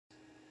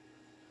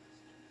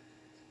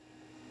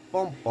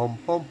Boom, boom,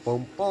 boom,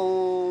 boom,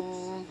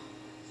 boom.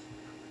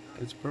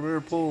 It's Premier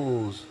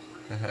Pools.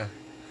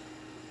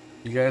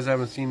 You guys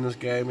haven't seen this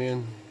guy,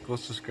 man? Go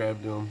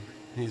subscribe to him.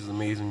 He's an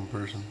amazing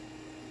person.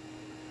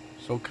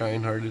 So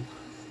kind-hearted.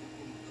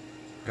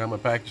 Got my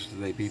package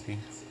today, PP.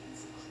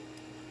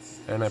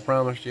 And I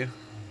promised you,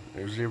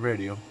 there's your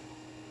video.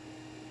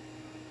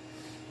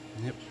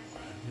 Yep.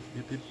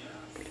 Yep.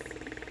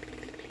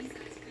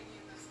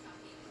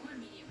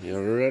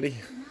 You ready?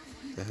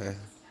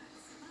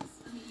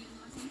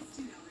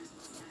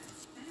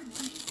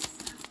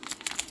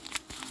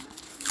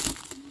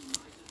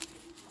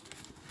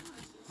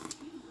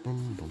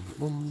 Boom, boom,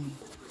 boom.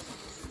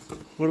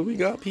 What do we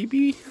got,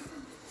 PP?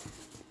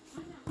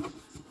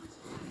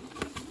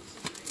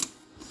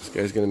 This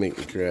guy's gonna make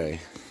me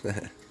cry.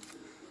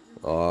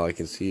 Oh, I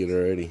can see it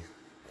already.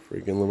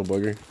 Freaking little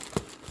bugger.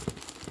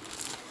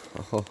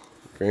 Oh,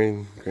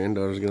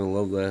 granddaughter's gonna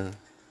love that.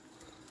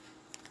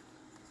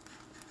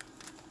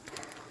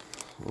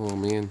 Oh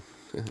man.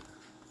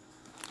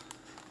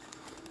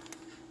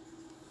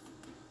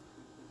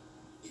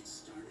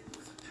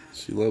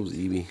 She loves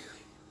Evie.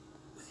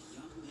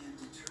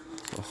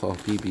 Oh,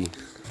 PP.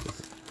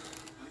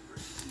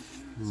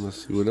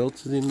 Let's see what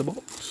else is in the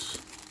box.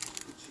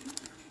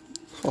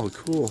 Oh,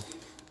 cool.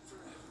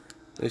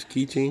 Nice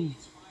keychain.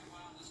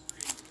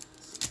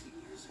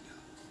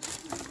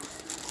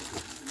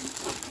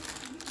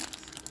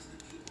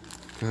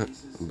 A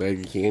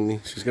bag of candy.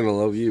 She's gonna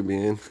love you,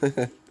 man.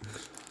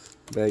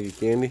 Bag of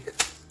candy.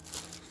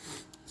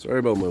 Sorry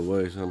about my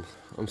voice.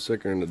 I'm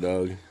sicker than the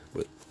dog,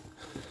 but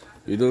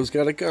video's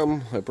gotta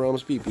come. I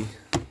promise, PP.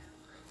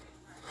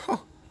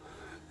 Oh,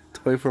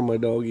 toy for my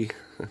doggy.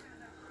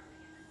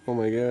 Oh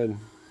my god.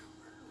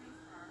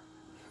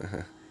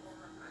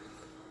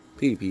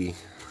 PP.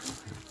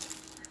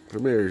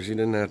 Premieres, you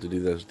didn't have to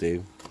do this,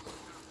 Dave.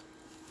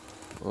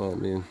 Oh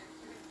man.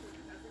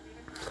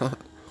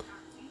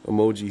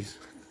 Emojis.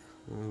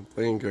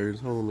 Playing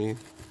cards. Oh man.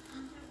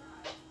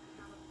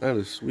 That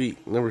is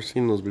sweet. Never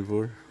seen those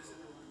before.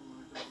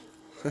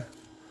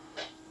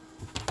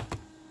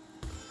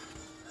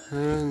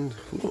 And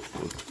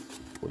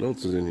what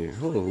else is in here?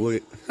 Oh,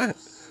 look at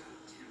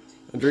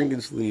a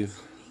drinking sleeve.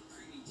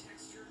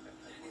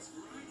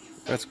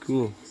 That's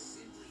cool.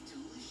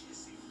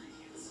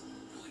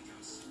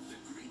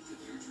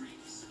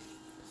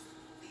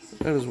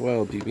 That is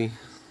wild, PP.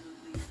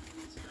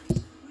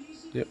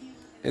 Yep,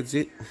 that's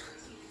it.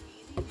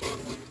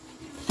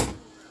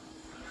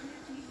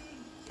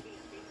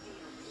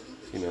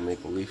 See my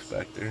maple leaf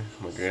back there?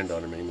 My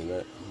granddaughter made me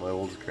that. My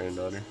oldest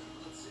granddaughter.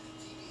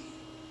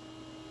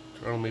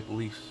 Toronto Maple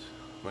Leafs,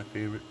 my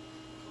favorite.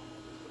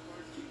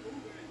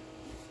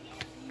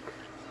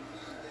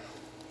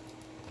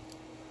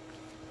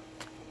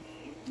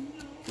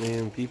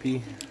 Man,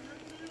 PP,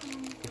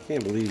 I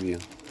can't believe you.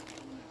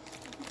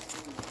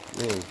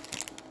 Man,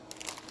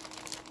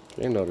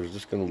 granddaughter's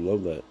just gonna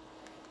love that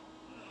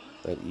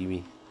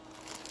Evie.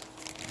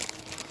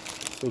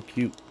 So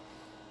cute.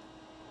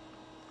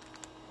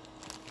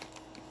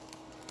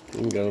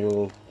 Even got a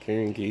little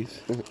carrying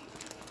case.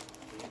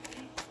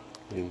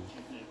 And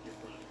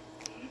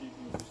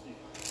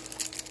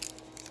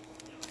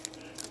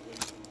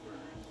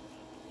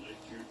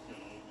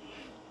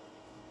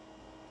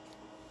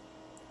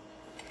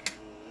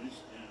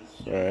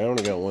sorry, I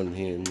only got one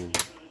hand.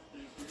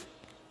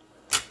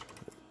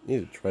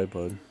 Need a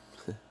tripod.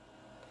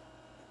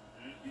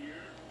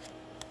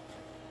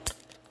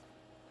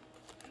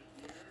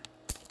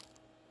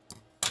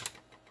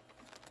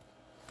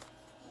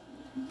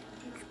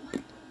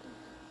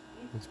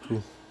 That's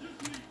cool.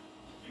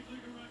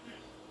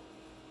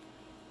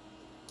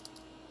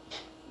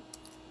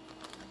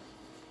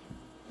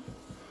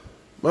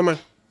 Mama,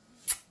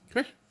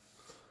 come here.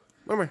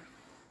 Mama,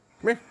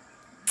 come here.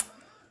 Come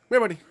here,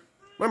 buddy.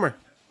 Mama.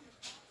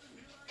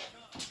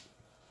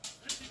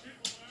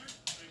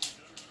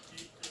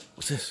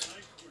 What's this?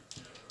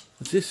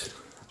 What's this?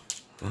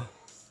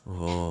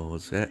 Oh,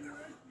 what's that?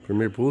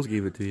 Premier Pools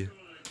gave it to you.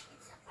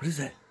 What is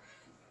that?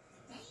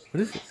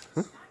 What is it?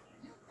 Huh?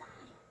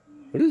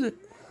 What is it?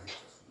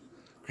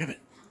 Grab it.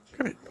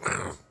 Grab it.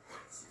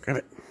 Grab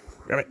it.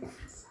 Grab it. Grab it.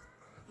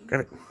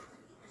 Grab it.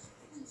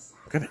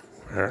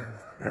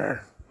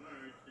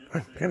 Come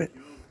on, grab it.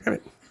 Grab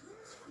it.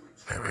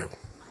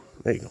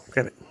 There you go.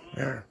 Grab it.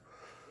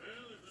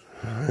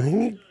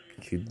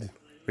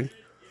 Ready?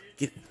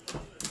 Get it.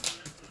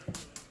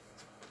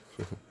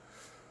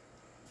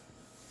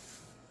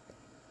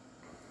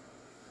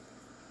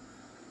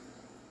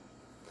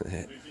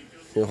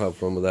 You'll have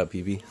fun with that,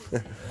 PP.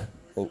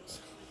 Thanks.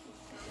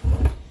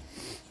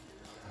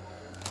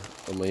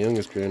 And my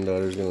youngest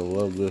granddaughter's gonna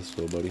love this,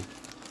 little buddy.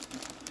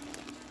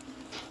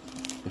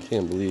 I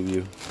can't believe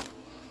you.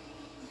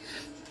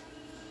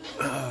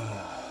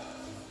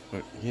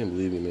 I can't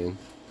believe you, man.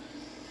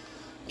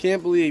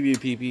 Can't believe you,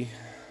 PP.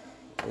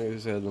 Like I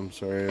said, I'm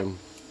sorry. I'm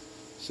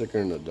sicker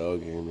than a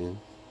dog here, man.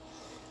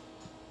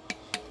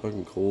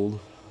 Fucking cold.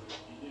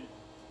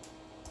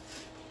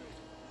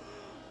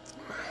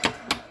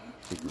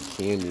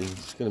 Candy.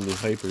 It's gonna be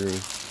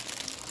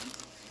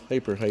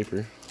Hyper.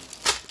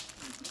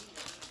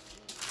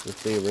 Your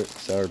favorite,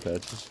 Sour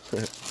Patches.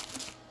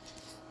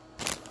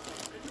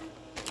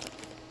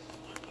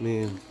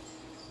 Man.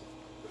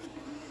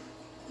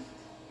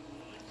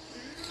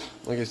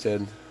 Like I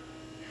said,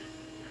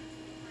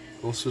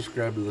 go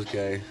subscribe to this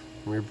guy,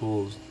 Weird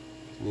Pools.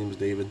 His name is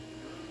David.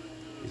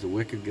 He's a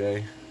wicked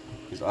guy.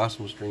 He's an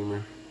awesome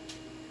streamer.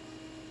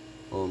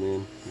 Oh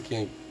man,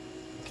 you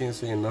can't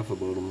say enough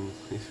about him.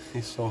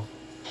 He's so,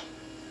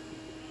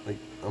 like,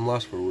 I'm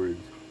lost for words.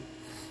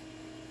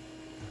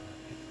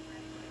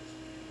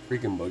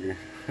 Freaking bugger.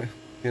 He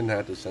didn't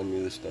have to send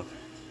me this stuff,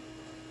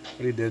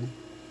 but he did.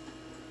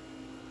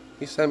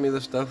 He sent me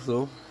this stuff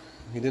though.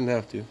 He didn't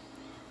have to.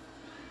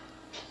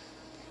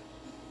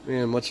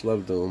 Man, much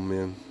love to him,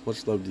 man.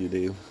 Much love to you,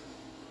 Dave.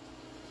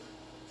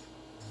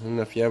 And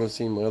if you haven't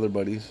seen my other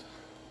buddies,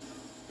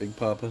 Big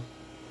Papa,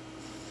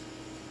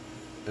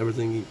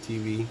 Everything Eat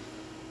TV,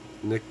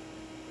 Nick,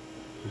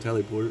 and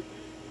Teleport,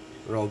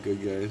 they're all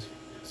good guys.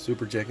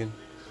 Super Chicken.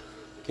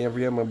 Can't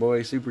forget my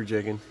boy Super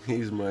Chicken.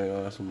 He's my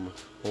awesome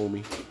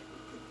homie.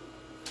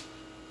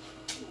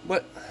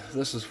 But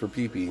this is for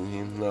PP,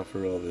 not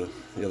for all the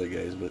other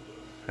guys, but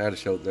I had to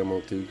shout them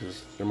out too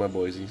because they're my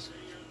boysies.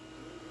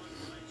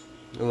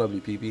 I love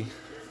you, PP.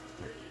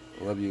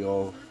 I love you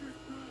all.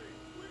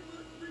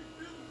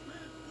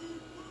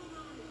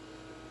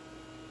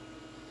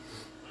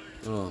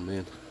 Oh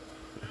man.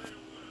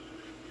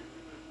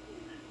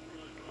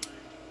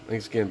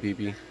 Thanks again,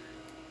 PP.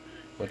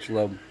 Much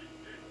love.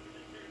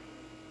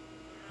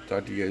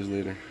 Talk to you guys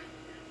later.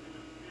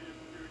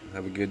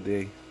 Have a good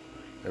day,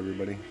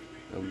 everybody.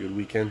 Have a good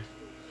weekend.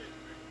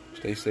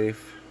 Stay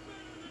safe.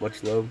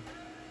 Much love.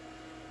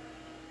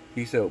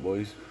 Peace out,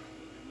 boys.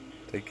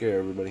 Take care,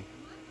 everybody.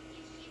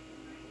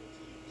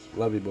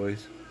 Love you,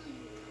 boys.